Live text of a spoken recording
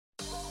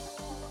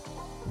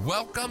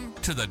Welcome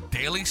to the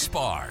Daily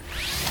Spark,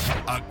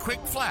 a quick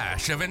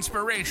flash of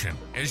inspiration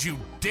as you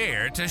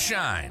dare to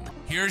shine.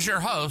 Here's your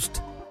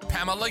host,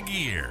 Pamela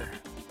Gear.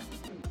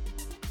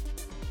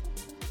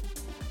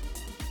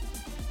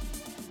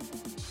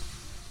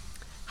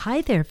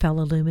 Hi there,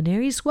 fellow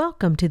luminaries.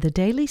 Welcome to the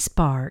Daily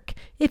Spark.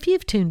 If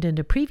you've tuned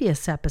into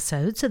previous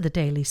episodes of the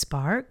Daily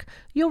Spark,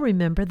 you'll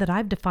remember that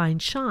I've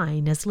defined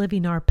shine as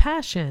living our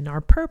passion, our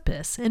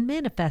purpose, and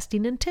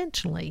manifesting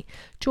intentionally.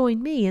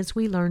 Join me as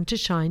we learn to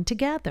shine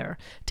together.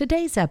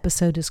 Today's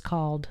episode is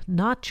called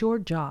Not Your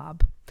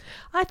Job.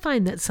 I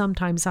find that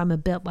sometimes I'm a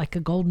bit like a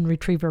golden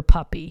retriever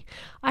puppy.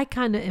 I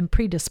kind of am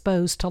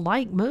predisposed to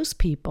like most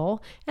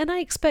people, and I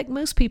expect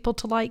most people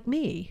to like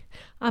me.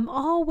 I'm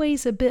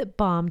always a bit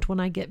bummed when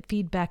I get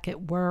feedback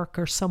at work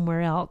or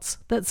somewhere else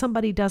that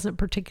somebody doesn't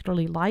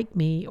particularly like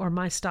me or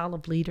my style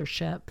of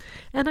leadership,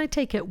 and I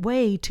take it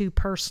way too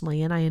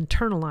personally and I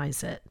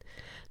internalize it.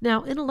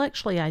 Now,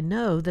 intellectually, I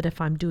know that if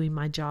I'm doing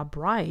my job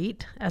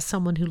right, as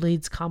someone who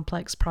leads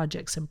complex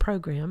projects and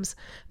programs,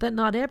 that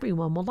not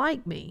everyone will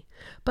like me,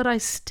 but I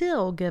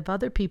still give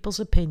other people's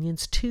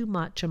opinions too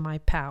much of my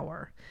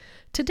power.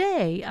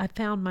 Today, I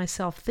found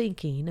myself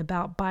thinking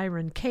about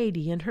Byron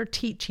Katie and her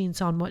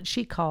teachings on what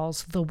she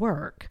calls the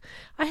work.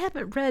 I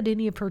haven't read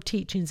any of her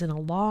teachings in a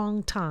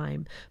long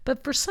time,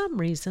 but for some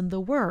reason, the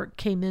work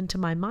came into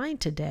my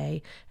mind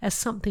today as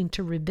something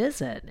to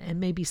revisit and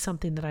maybe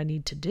something that I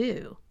need to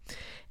do.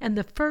 And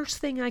the first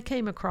thing I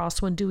came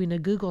across when doing a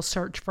Google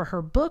search for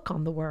her book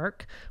on the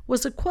work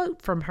was a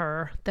quote from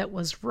her that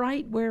was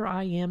right where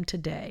I am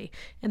today.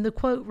 And the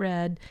quote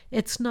read,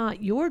 "It's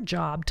not your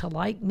job to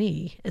like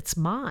me, it's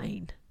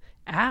mine."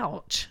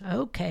 Ouch.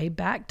 Okay,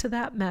 back to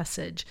that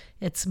message.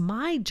 It's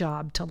my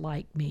job to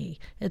like me.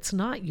 It's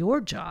not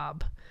your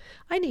job.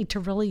 I need to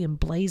really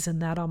emblazon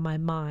that on my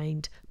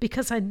mind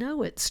because I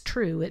know it's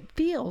true. It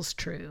feels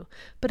true,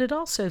 but it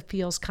also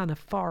feels kind of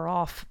far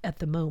off at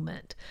the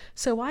moment.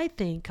 So I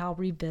think I'll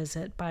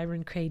revisit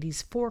Byron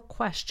Katie's 4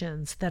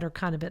 questions that are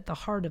kind of at the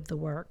heart of the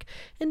work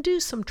and do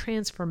some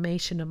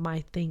transformation of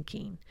my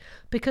thinking.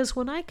 Because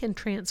when I can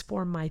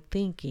transform my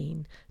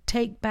thinking,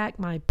 take back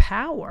my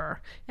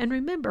power, and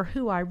remember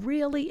who I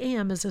really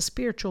am as a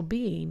spiritual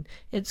being,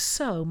 it's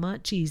so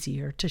much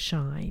easier to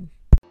shine.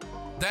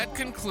 That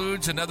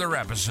concludes another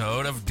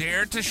episode of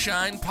Dare to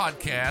Shine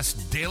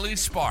Podcast Daily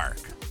Spark,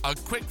 a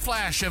quick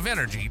flash of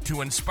energy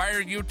to inspire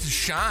you to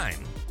shine.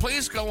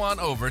 Please go on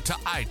over to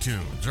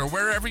iTunes or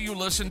wherever you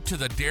listen to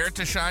the Dare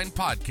to Shine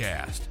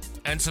podcast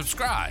and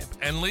subscribe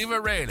and leave a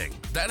rating.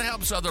 That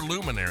helps other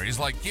luminaries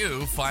like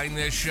you find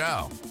this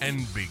show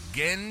and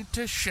begin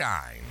to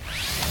shine.